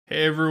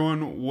Hey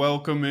everyone,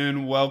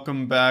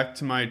 welcome back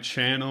to my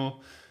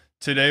channel.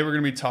 Today we're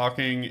going to be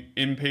talking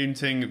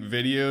inpainting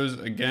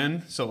videos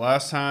again. So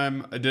last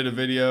time I did a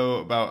video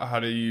about how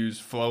to use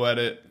Flow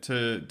Edit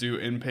to do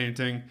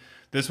inpainting.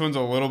 This one's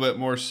a little bit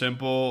more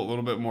simple, a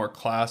little bit more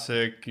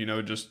classic,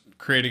 just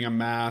creating a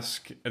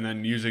mask and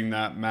then using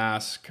that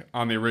mask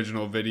on the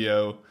original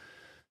video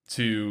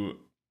to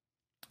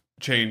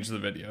change the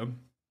video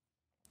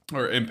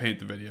or inpaint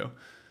the video.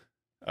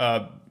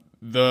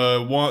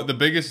 The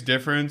biggest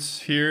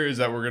difference here is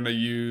that we're going to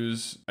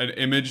use an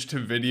image to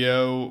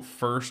video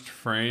first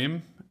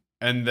frame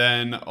and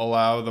then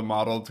allow the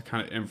model to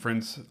kind of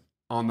inference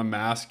on the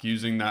mask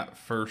using that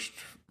first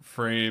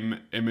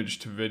frame image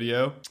to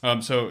video.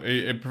 So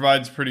it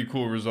provides pretty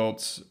cool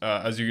results,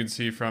 as you can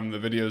see from the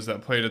videos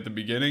that played at the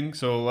beginning.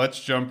 So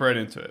let's jump right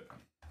into it.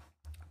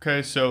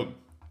 Okay, so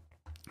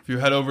if you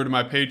head over to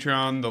my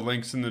Patreon, the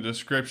link's in the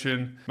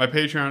description. My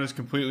Patreon is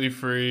completely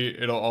free.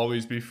 It'll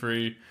always be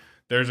free.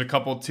 There's a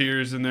couple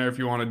tiers in there if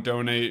you want to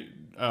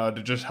donate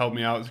to just help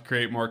me out to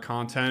create more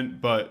content,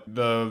 but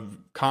the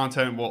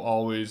content will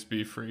always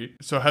be free.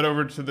 So head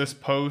over to this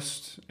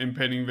post,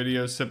 Inpainting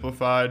Videos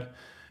Simplified,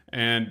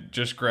 and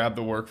just grab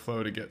the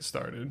workflow to get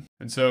started.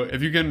 And so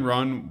if you can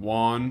run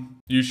Wan,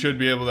 you should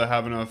be able to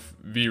have enough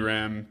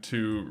VRAM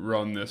to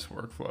run this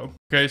workflow.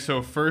 Okay,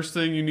 so first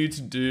thing you need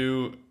to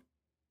do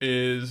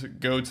is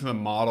go to the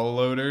model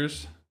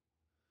loaders.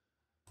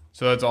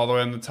 So that's all the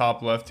way on the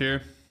top left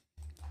here.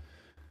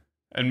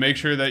 And make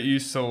sure that you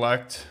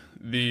select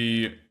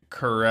the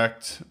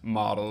correct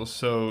models.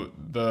 So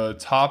the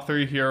top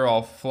three here are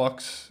all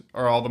Flux,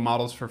 are all the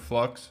models for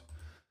Flux.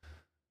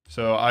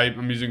 So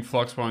I'm using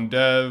Flux 1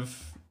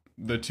 Dev,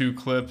 the two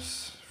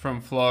clips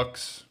from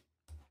Flux,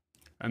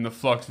 and the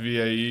Flux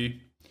VAE.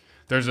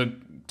 There's a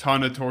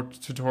ton of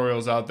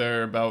tutorials out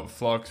there about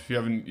Flux. If you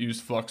haven't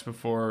used Flux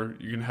before,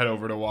 you can head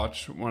over to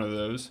watch one of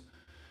those.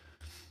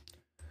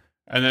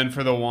 And then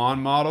for the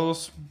Wan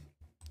models,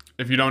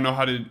 if you don't know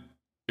how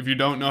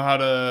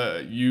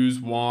to use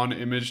Wan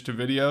image to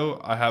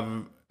video, I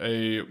have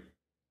a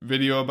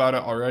video about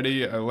it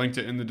already. I linked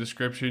it in the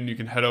description. You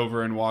can head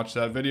over and watch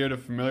that video to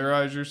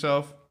familiarize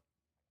yourself.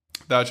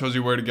 That shows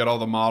you where to get all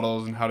the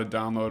models and how to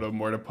download them,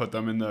 where to put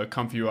them in the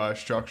ComfyUI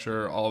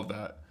structure, all of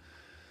that.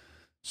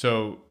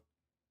 So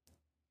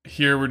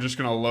here we're just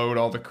going to load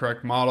all the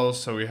correct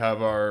models. So we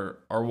have our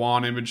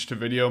Wan image to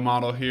video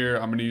model here.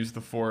 I'm going to use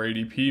the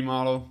 480p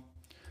model.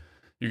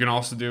 You can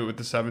also do it with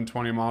the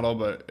 720 model,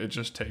 but it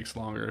just takes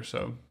longer.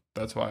 So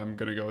that's why I'm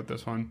going to go with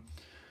this one.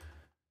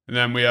 And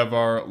then we have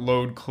our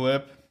load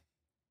clip.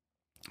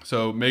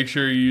 So make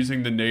sure you're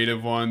using the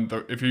native one.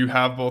 If you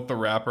have both the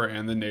wrapper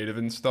and the native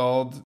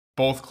installed,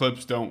 both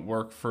clips don't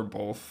work for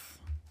both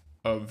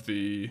of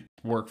the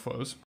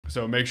workflows.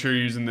 So make sure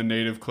you're using the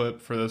native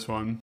clip for this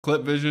one.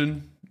 Clip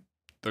Vision,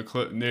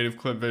 native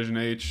Clip Vision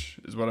H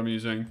is what I'm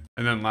using.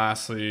 And then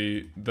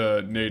lastly,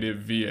 the native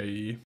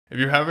VAE. If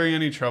you're having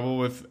any trouble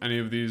with any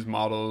of these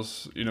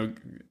models,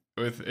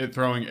 with it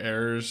throwing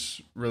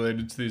errors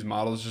related to these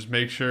models, just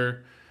make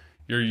sure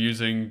you're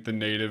using the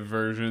native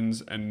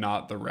versions and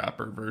not the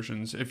wrapper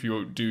versions if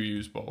you do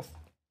use both.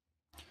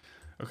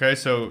 Okay,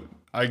 so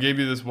I gave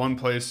you this one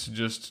place to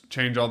just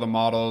change all the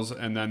models,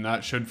 and then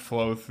that should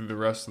flow through the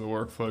rest of the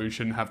workflow. You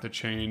shouldn't have to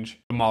change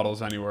the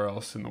models anywhere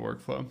else in the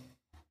workflow.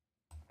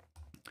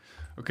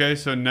 Okay,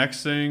 so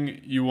next thing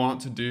you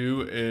want to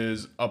do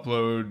is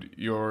upload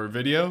your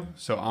video.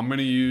 So I'm going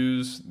to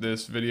use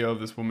this video of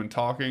this woman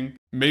talking.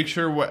 Make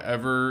sure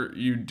whatever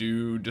you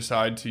do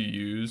decide to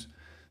use,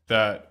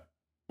 that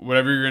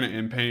whatever you're going to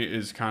inpaint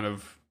is kind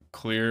of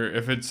clear.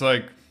 If it's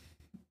like,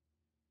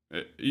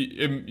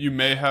 you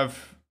may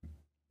have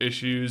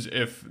issues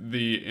if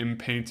the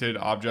inpainted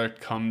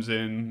object comes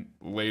in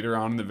later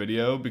on in the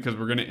video, because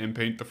we're going to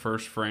inpaint the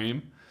first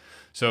frame.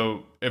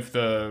 So if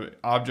the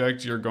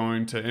object you're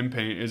going to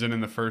inpaint isn't in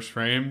the first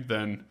frame,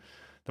 then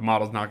the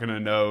model's not going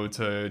to know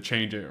to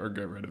change it or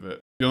get rid of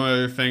it. The only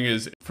other thing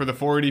is, for the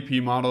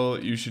 480p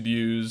model, you should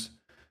use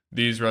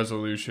these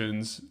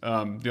resolutions.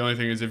 The only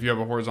thing is, if you have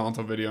a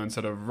horizontal video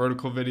instead of a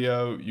vertical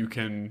video, you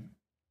can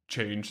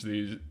change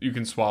these. You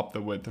can swap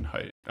the width and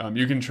height.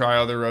 You can try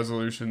other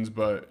resolutions,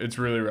 but it's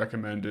really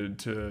recommended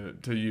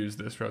to use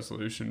this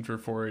resolution for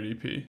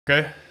 480p.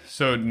 Okay,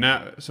 so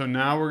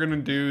now we're gonna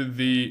do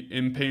the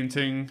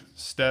inpainting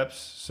steps.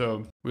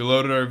 So we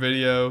loaded our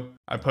video.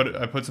 I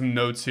put some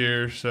notes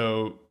here.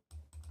 So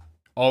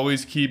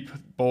always keep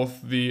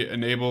both the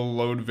enable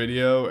load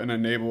video and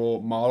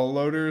enable model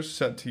loaders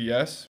set to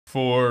yes.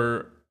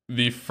 For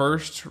the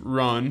first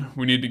run,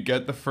 we need to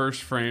get the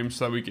first frame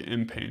so that we can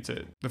inpaint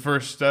it. The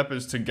first step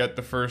is to get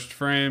the first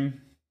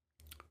frame,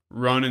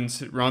 run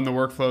the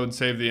workflow and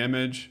save the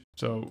image.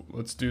 So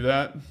let's do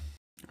that.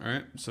 All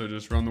right, so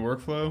just run the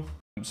workflow.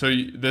 So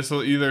this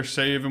will either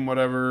save in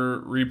whatever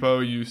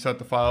repo you set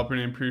the file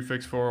name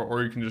prefix for,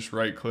 or you can just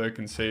right click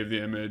and save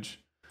the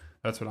image.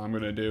 That's what I'm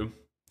gonna do.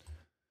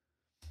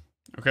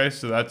 Okay,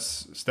 so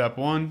that's step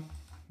one.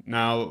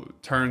 Now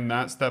turn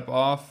that step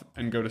off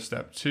and go to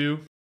step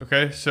two.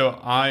 Okay, so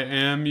I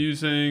am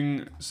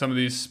using some of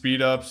these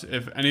speed ups.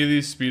 If any of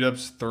these speed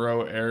ups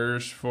throw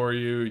errors for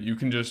you, you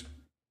can just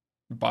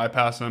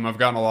bypass them. I've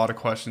gotten a lot of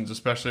questions,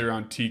 especially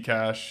around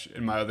Tcache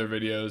in my other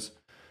videos,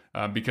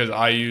 because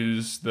I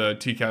use the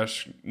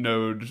Tcache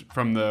node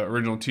from the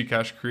original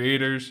Tcache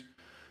creators,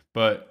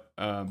 but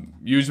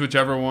use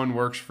whichever one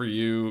works for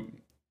you.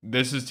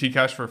 This is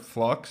Tcache for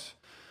Flux,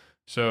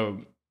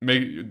 so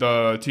make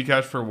the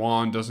Tcache for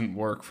Wan doesn't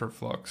work for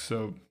Flux.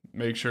 So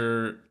make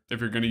sure if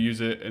you're going to use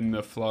it in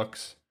the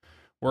Flux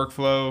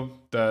workflow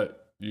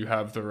that you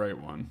have the right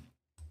one.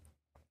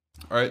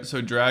 All right, so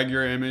drag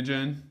your image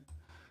in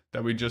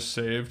that we just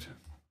saved,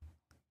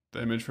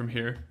 the image from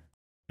here.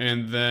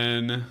 And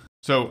then,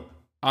 so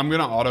I'm going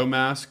to auto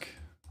mask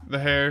the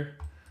hair.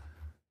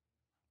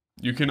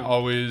 You can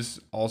always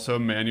also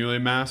manually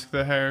mask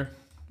the hair.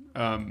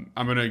 I'm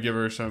going to give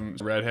her some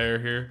red hair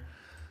here,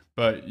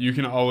 but you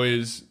can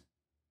always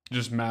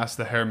just mask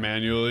the hair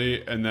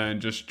manually and then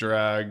just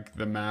drag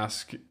the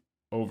mask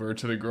over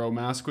to the grow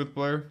mask with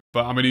blur.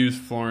 But I'm going to use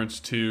Florence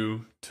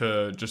 2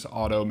 to just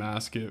auto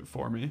mask it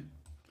for me.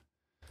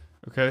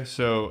 Okay,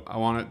 so I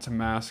want it to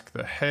mask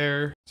the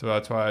hair. So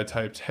that's why I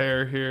typed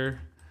hair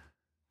here.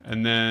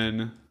 And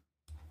then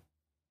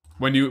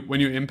when you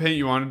inpaint,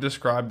 you want to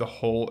describe the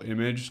whole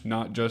image,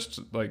 not just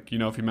like,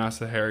 if you mask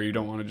the hair, you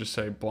don't want to just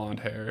say blonde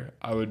hair.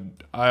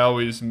 I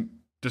always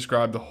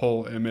describe the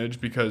whole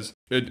image because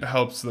it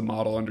helps the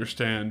model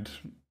understand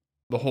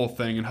the whole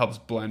thing and helps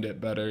blend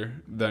it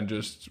better than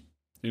just,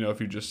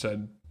 if you just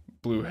said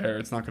blue hair,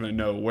 it's not going to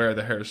know where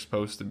the hair is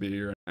supposed to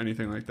be or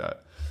anything like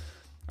that.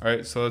 All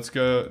right, so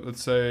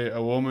let's say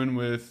a woman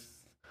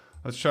with,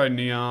 let's try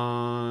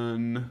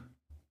neon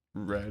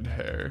red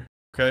hair.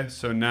 Okay,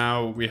 so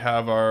now we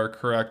have our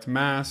correct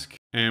mask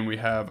and we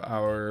have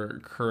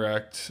our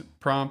correct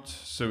prompt,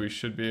 so we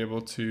should be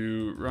able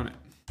to run it.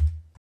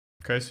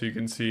 Okay, so you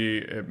can see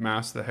it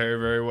masks the hair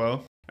very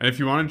well. And if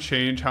you want to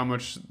change how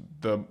much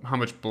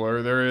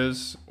blur there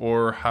is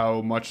or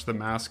how much the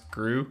mask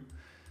grew,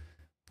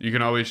 you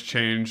can always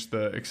change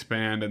the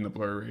expand and the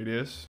blur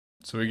radius.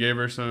 So we gave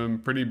her some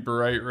pretty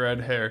bright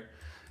red hair.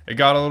 It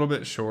got a little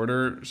bit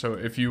shorter, so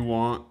if you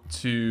want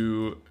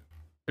to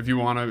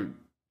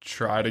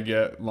try to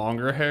get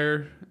longer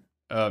hair,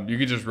 you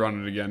could just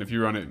run it again. If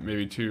you run it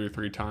maybe 2 or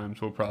 3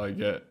 times, we'll probably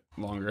get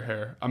longer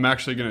hair. I'm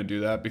actually going to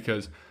do that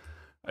because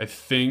I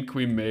think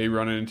we may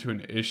run into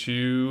an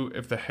issue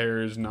if the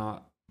hair is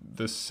not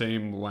the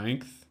same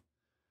length,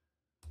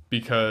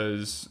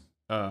 because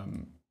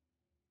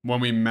when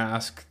we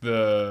mask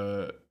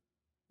the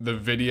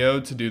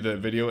video to do the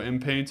video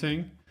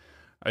inpainting,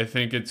 I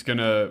think it's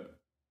gonna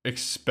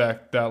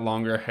expect that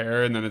longer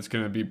hair, and then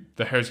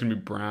the hair's gonna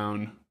be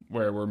brown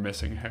where we're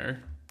missing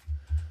hair.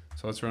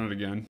 So let's run it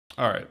again.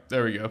 All right,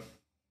 there we go.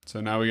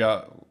 So now we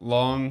got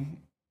long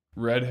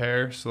red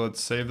hair, so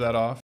let's save that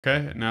off.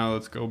 Okay, now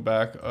let's go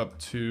back up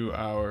to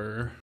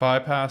our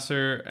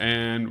bypasser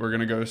and we're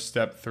gonna go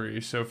step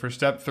 3. So for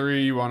step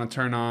 3, you wanna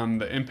turn on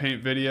the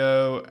Inpaint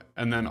video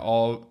and then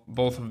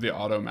both of the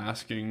auto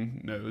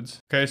masking nodes.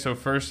 Okay, so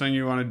first thing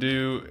you wanna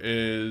do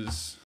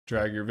is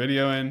drag your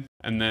video in,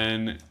 and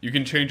then you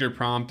can change your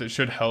prompt. It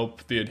should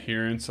help the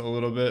adherence a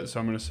little bit. So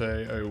I'm gonna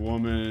say a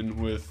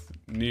woman with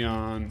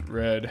neon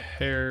red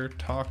hair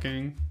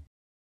talking.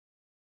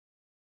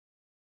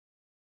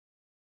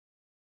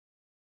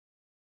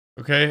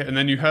 Okay, and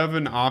then you have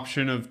an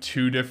option of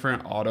 2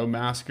 different auto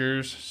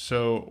maskers.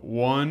 So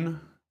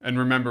one, and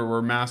remember,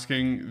 we're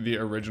masking the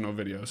original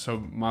video. So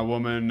my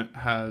woman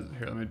has,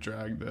 here, let me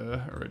drag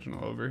the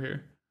original over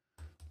here.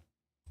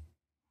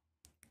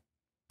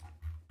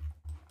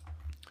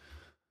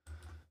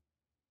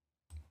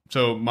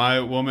 So my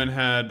woman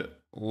had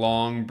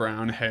long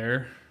brown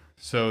hair.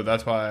 So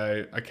that's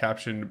why I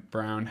captioned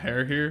brown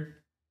hair here.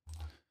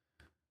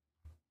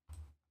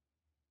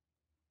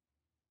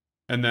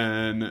 And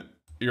then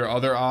your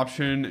other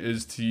option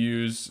is to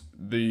use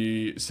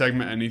the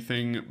segment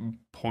anything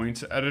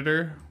points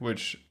editor,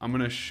 which I'm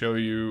going to show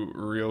you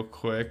real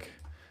quick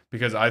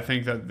because I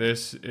think that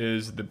this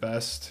is the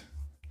best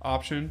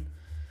option.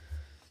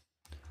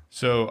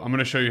 So I'm going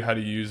to show you how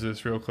to use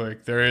this real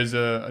quick. There is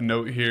a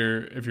note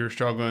here. If you're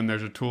struggling,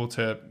 there's a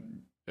tooltip.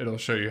 It'll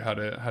show you how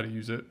to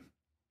use it.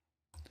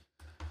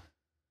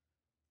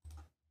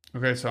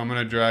 Okay, so I'm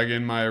going to drag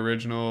in my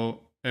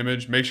original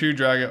image. Make sure you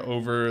drag it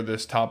over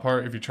this top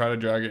part. If you try to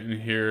drag it in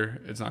here,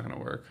 it's not going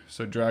to work.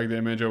 So drag the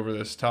image over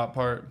this top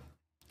part.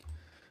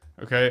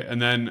 Okay,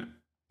 and then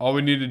all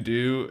we need to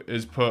do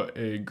is put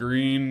a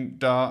green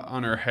dot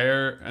on her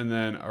hair and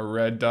then a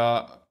red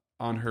dot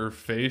on her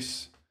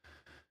face.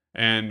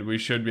 And we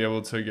should be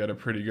able to get a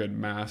pretty good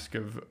mask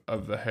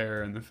of the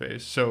hair and the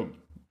face. So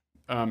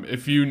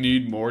if you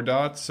need more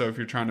dots, so if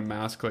you're trying to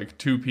mask like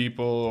 2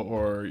 people,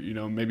 or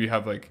maybe you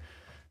have like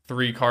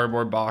 3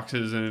 cardboard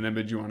boxes in an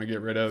image you want to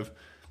get rid of,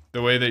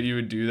 the way that you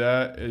would do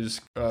that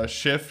is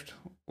shift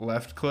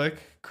left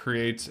click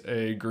creates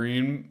a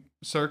green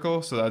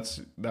circle. So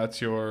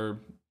that's your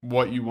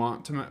what you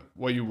want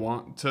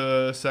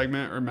to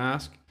segment or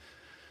mask.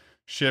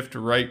 Shift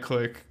right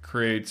click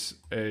creates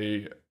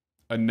a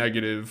a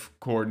negative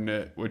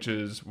coordinate, which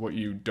is what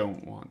you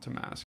don't want to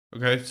mask.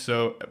 Okay,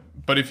 so,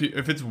 but if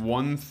it's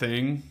one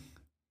thing,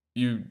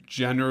 you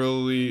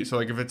generally, so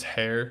like if it's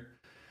hair,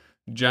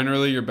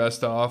 generally you're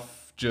best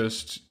off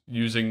just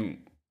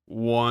using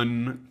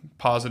one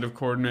positive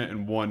coordinate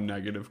and one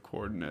negative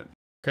coordinate.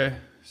 Okay,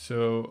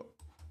 so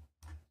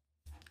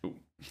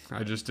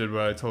I just did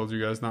what I told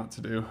you guys not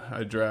to do.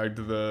 I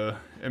dragged the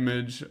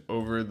image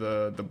over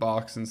the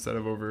box instead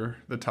of over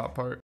the top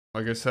part.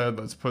 Like I said,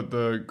 let's put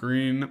the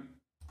green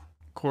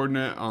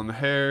coordinate on the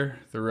hair,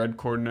 the red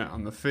coordinate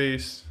on the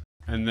face.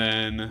 And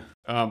then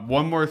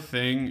one more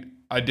thing,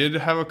 I did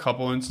have a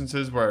couple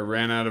instances where I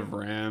ran out of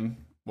RAM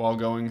while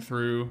going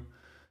through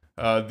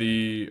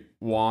the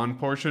WAN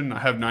portion. I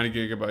have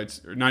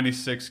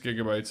 96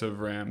 gigabytes of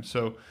RAM.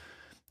 So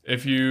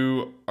if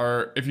you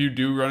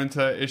do run into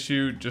that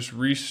issue, just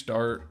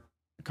restart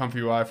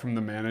ComfyUI from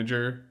the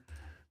manager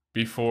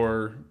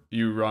before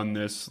you run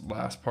this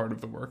last part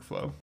of the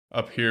workflow.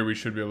 Up here, we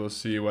should be able to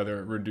see whether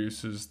it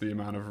reduces the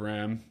amount of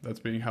RAM that's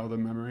being held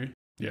in memory.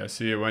 Yeah,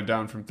 see, it went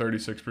down from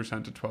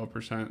 36% to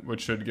 12%,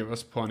 which should give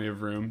us plenty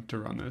of room to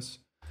run this.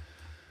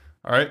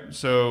 All right,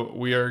 so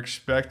we are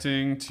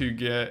expecting to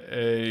get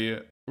a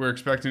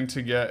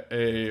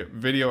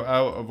video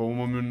out of a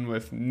woman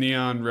with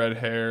neon red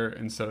hair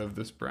instead of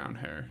this brown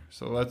hair.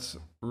 So let's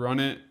run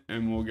it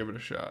and we'll give it a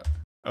shot.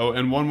 Oh,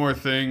 and one more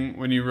thing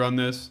when you run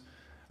this,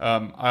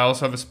 I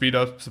also have a speed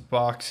up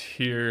box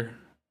here.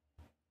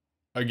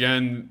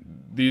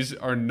 Again, these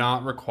are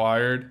not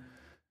required.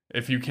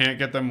 If you can't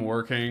get them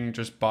working,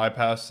 just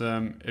bypass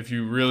them. If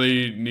you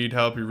really need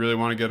help, you really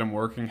want to get them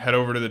working, head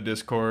over to the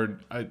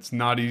Discord. It's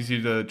not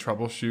easy to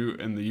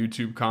troubleshoot in the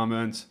YouTube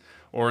comments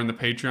or in the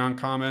Patreon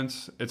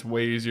comments. It's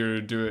way easier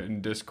to do it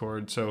in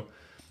Discord. So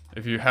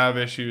if you have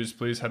issues,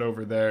 please head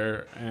over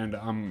there, and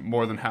I'm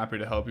more than happy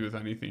to help you with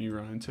anything you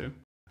run into.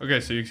 Okay,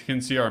 so you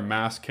can see our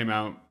mask came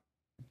out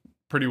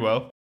pretty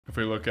well. If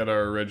we look at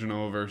our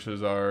original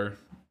versus our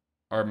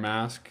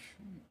mask,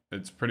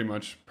 it's pretty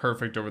much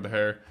perfect over the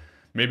hair.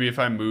 Maybe if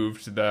I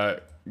moved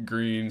that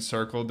green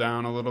circle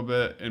down a little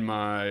bit in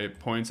my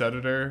points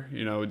editor,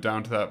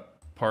 down to that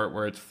part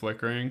where it's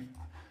flickering,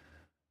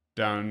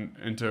 down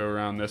into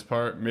around this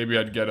part, maybe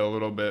I'd get a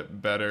little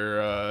bit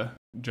better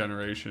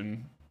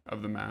generation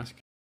of the mask.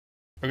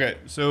 Okay,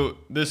 so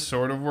this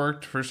sort of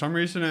worked. For some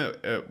reason,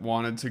 it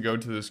wanted to go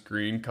to this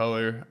green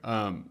color.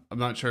 I'm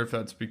not sure if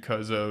that's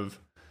because of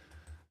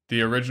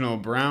the original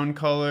brown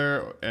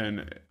color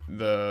and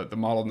the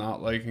model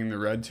not liking the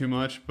red too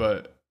much,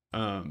 but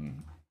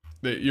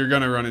you're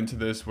gonna run into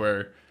this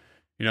where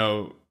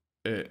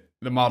the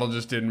model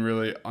just didn't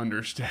really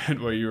understand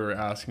what you were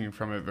asking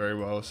from it very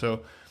well.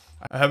 So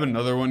I have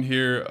another one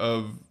here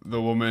of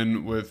the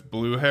woman with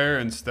blue hair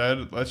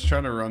instead. Let's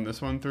try to run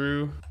this one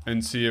through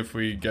and see if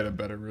we get a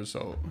better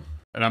result.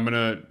 And I'm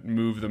gonna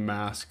move the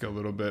mask a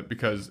little bit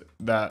because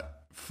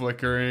that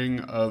flickering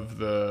of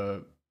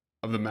the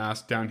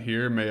mask down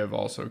here may have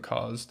also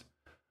caused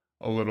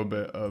a little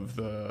bit of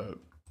the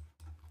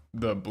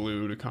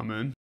blue to come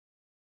in.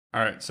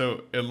 All right,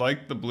 so it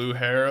liked the blue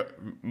hair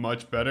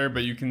much better,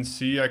 but you can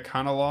see I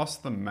kind of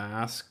lost the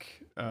mask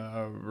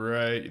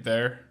right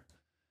there.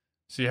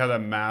 See how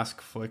that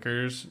mask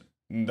flickers?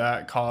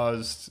 That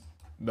caused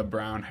the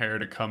brown hair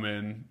to come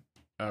in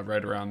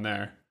right around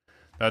there.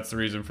 That's the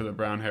reason for the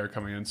brown hair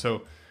coming in.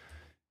 So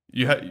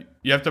you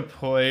have to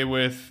play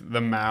with the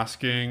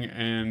masking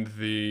and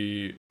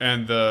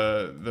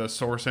the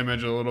source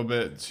image a little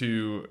bit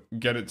to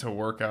get it to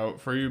work out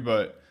for you,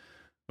 but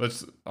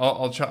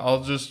I'll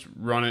just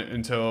run it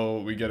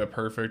until we get a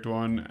perfect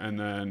one, and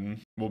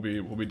then we'll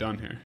be done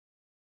here.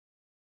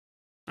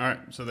 All right,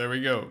 so there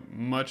we go.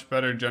 Much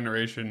better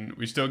generation.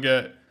 We still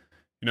get,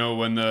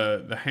 when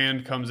the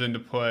hand comes into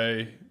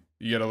play,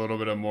 you get a little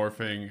bit of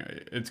morphing.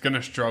 It's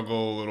gonna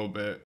struggle a little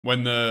bit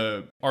when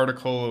the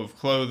article of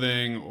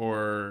clothing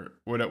or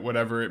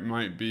whatever it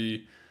might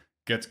be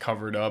gets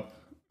covered up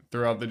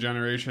throughout the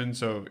generation.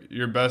 So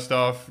you're best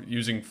off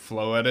using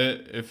flow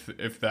edit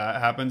if that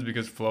happens,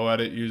 because flow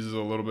edit uses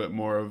a little bit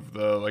more of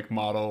the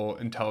model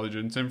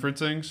intelligence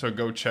inferencing. So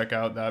go check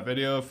out that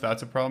video if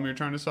that's a problem you're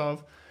trying to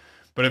solve.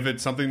 But if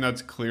it's something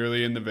that's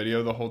clearly in the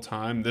video the whole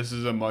time, this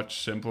is a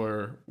much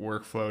simpler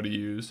workflow to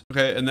use.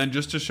 Okay, and then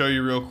just to show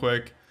you real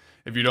quick,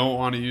 if you don't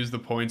want to use the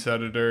points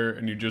editor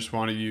and you just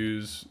want to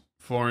use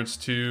Florence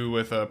 2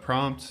 with a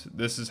prompt,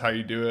 this is how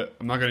you do it.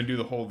 I'm not going to do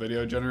the whole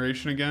video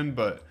generation again,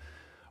 but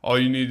all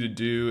you need to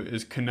do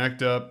is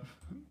connect up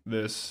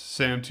this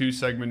SAM2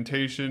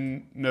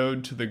 segmentation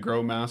node to the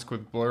grow mask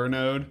with blur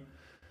node,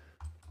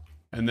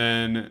 and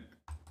then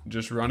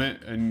just run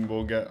it and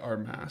we'll get our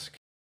mask.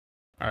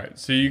 All right,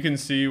 so you can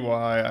see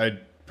why I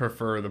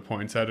prefer the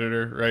points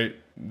editor, right?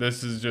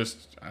 This is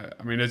just,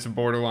 it's a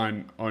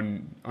borderline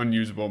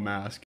unusable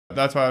mask.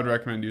 That's why I would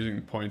recommend using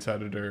the points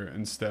editor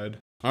instead.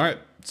 All right,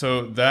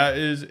 so that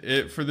is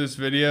it for this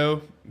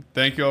video.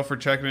 Thank you all for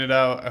checking it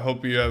out. I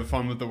hope you have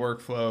fun with the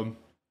workflow.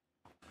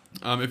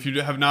 If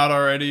you have not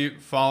already,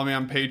 follow me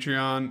on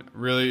Patreon.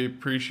 Really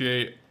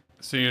appreciate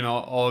seeing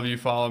all of you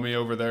follow me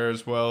over there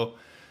as well.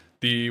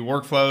 The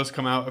workflows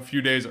come out a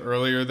few days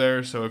earlier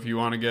there, so if you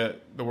want to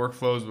get the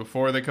workflows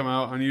before they come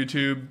out on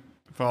YouTube,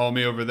 follow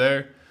me over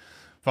there.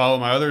 Follow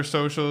my other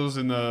socials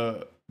in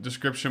the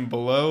description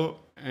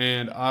below,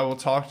 and I will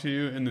talk to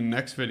you in the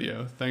next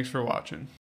video. Thanks for watching.